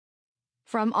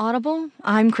From Audible,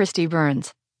 I'm Christy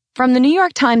Burns. From the New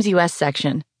York Times U.S.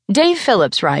 section, Dave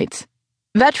Phillips writes,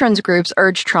 Veterans groups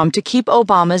urge Trump to keep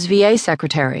Obama's VA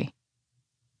secretary.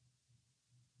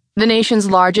 The nation's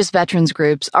largest veterans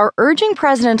groups are urging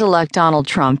President-elect Donald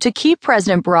Trump to keep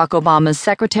President Barack Obama's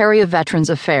Secretary of Veterans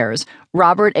Affairs,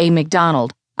 Robert A.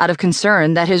 McDonald, out of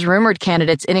concern that his rumored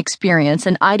candidate's inexperience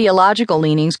and ideological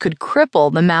leanings could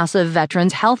cripple the massive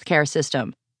veterans health care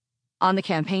system. On the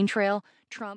campaign trail,